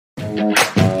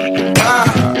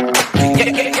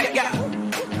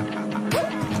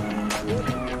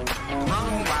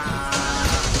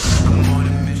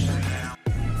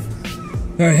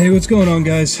Alright, hey, what's going on,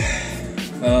 guys?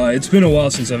 It's been a while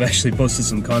since I've actually posted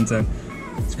some content.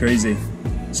 It's crazy.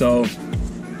 So,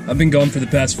 I've been gone for the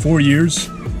past 4 years.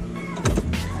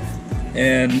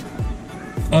 And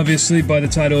obviously, by the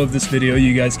title of this video,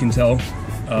 you guys can tell.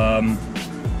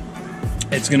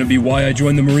 It's gonna be why I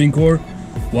joined the Marine Corps,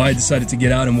 why I decided to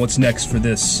get out, and what's next for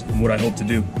this, and what I hope to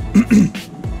do.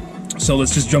 So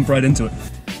let's just jump right into it.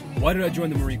 Why did I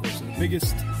join the Marine Corps? So the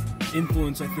biggest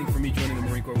influence, I think, for me joining the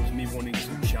Marine Corps was me wanting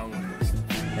to challenge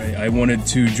myself. Right? I wanted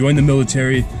to join the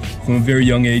military from a very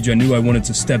young age. I knew I wanted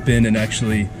to step in and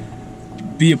actually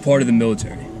be a part of the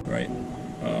military, right?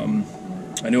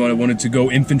 I knew I wanted to go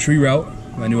infantry route.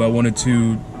 I knew I wanted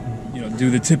to, do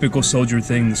the typical soldier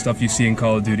thing, the stuff you see in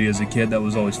Call of Duty as a kid. That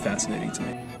was always fascinating to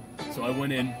me. So I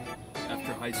went in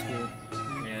after high school,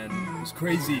 and it was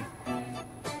crazy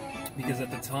because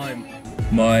at the time,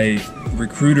 my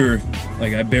recruiter,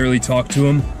 I barely talked to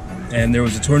him, and there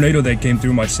was a tornado that came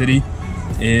through my city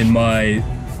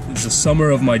it's the summer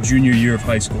of my junior year of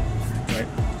high school, right?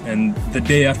 And the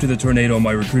day after the tornado,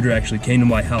 my recruiter actually came to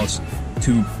my house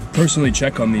to personally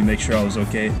check on me, make sure I was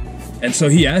okay. And so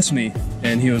he asked me,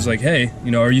 and he was like, hey,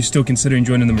 are you still considering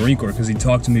joining the Marine Corps? Because he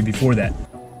talked to me before that.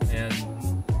 And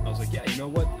I was like, yeah, you know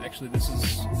what? Actually, this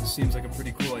seems like a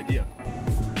pretty cool idea.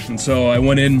 And so I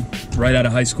went in right out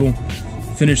of high school,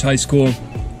 finished high school.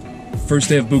 First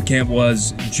day of boot camp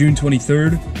was June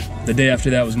 23rd. The day after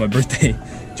that was my birthday,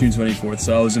 June 24th.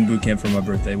 So I was in boot camp for my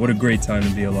birthday. What a great time to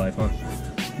be alive, huh?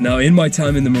 Now, in my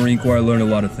time in the Marine Corps, I learned a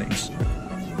lot of things.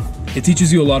 It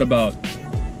teaches you a lot about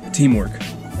teamwork.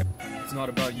 It's not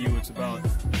about you, it's about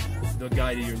the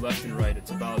guy to your left and right.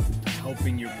 It's about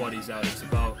helping your buddies out. It's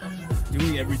about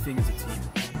doing everything as a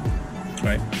team.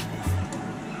 Right.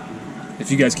 If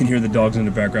you guys can hear the dogs in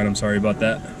the background, I'm sorry about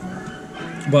that.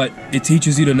 But it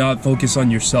teaches you to not focus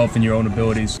on yourself and your own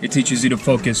abilities. It teaches you to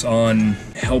focus on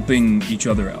helping each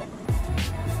other out.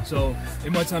 So,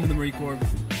 in my time in the Marine Corps,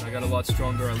 I got a lot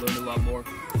stronger, I learned a lot more.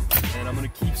 And I'm going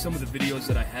to keep some of the videos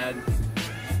that I had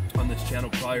on this channel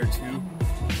prior to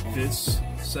this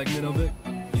segment of it,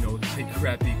 high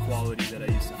crappy quality that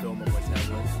I used to film on my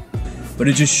tablet. But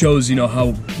it just shows,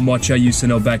 how much I used to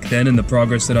know back then and the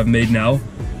progress that I've made now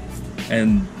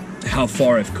and how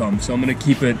far I've come. So I'm going to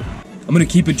keep it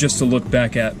just to look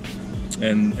back at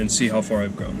and see how far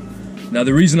I've grown. Now,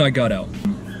 the reason I got out.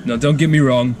 Now, don't get me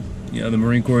wrong, the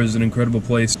Marine Corps is an incredible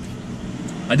place.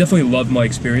 I definitely loved my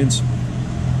experience.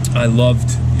 I loved,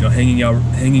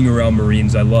 hanging around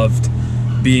Marines. I loved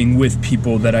being with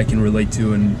people that I can relate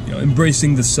to and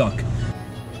embracing the suck.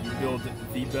 You build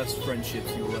the best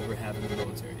friendships you will ever have in the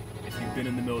military. If you've been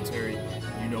in the military,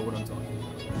 you know what I'm talking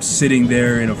about. Sitting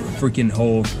there in a freaking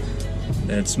hole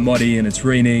that's muddy and it's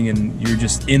raining and you're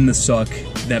just in the suck.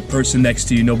 That person next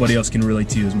to you, nobody else can relate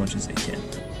to you as much as they can.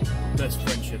 Best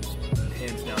friendships,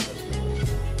 hands down.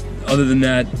 Other than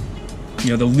that,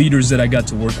 the leaders that I got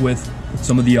to work with,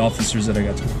 some of the officers that I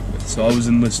got to work with. So I was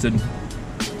enlisted.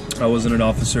 I wasn't an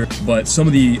officer, but some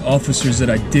of the officers that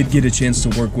I did get a chance to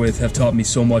work with have taught me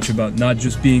so much about not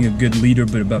just being a good leader,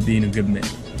 but about being a good man.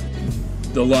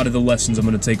 A lot of the lessons I'm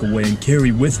going to take away and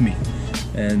carry with me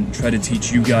and try to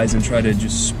teach you guys and try to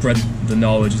just spread the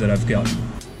knowledge that I've gotten.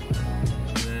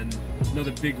 And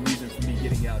another big reason for me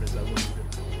getting out is I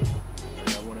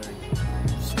want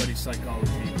to study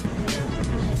psychology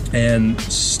and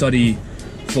study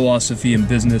philosophy and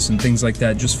business and things like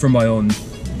that just for my own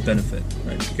benefit,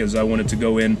 right? Because I wanted to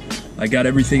go in, I got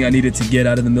everything I needed to get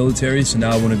out of the military, so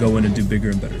now I want to go in and do bigger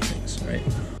and better things, right?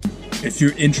 If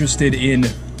you're interested in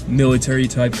military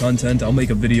type content, I'll make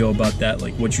a video about that,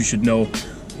 like what you should know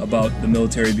about the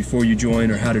military before you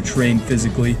join or how to train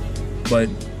physically. But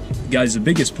guys, the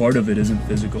biggest part of it isn't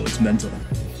physical, it's mental.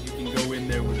 You can go in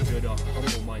there with a good,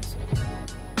 humble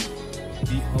mindset.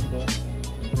 Be humble,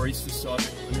 embrace the suck,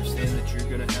 understand that you're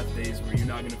going to have days where you're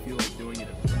not going to feel like doing it.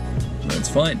 That's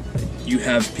fine. You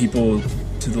have people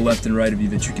to the left and right of you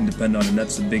that you can depend on, and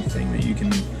that's the big thing that you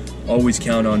can always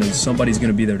count on, is somebody's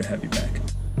going to be there to have you back.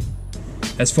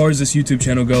 As far as this YouTube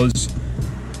channel goes,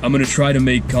 I'm going to try to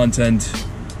make content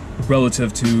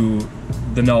relative to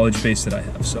the knowledge base that I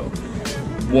have. So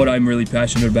what I'm really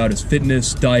passionate about is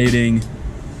fitness, dieting,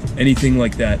 anything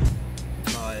like that.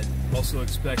 Also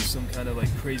expect some kind of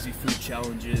crazy food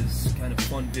challenges, kind of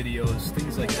fun videos,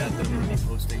 things like that I'm going to be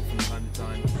posting from time to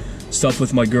time. Stuff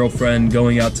with my girlfriend,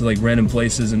 going out to random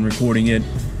places and recording it,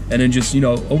 and then just,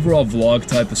 overall vlog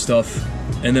type of stuff,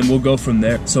 and then we'll go from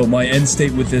there. So my end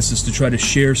state with this is to try to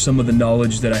share some of the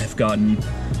knowledge that I have gotten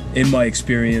in my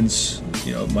experience,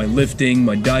 my lifting,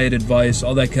 my diet advice,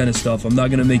 all that kind of stuff. I'm not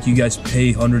going to make you guys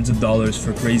pay hundreds of dollars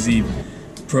for crazy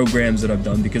programs that I've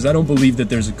done, because I don't believe that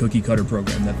there's a cookie cutter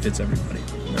program that fits everybody.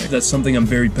 Right? That's something I'm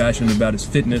very passionate about, is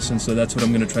fitness, and so that's what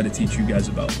I'm going to try to teach you guys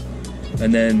about.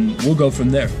 And then we'll go from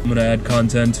there. I'm going to add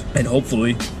content and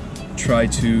hopefully try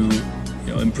to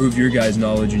improve your guys'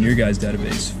 knowledge and your guys'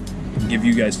 database and give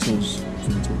you guys tools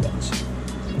from the toolbox.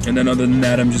 And then other than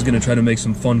that, I'm just going to try to make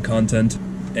some fun content,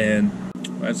 and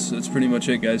that's pretty much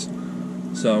it, guys.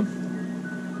 So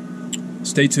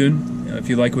stay tuned. If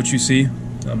you like what you see,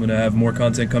 I'm going to have more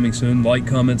content coming soon. Like,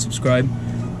 comment, subscribe.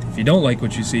 If you don't like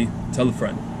what you see, tell a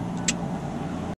friend.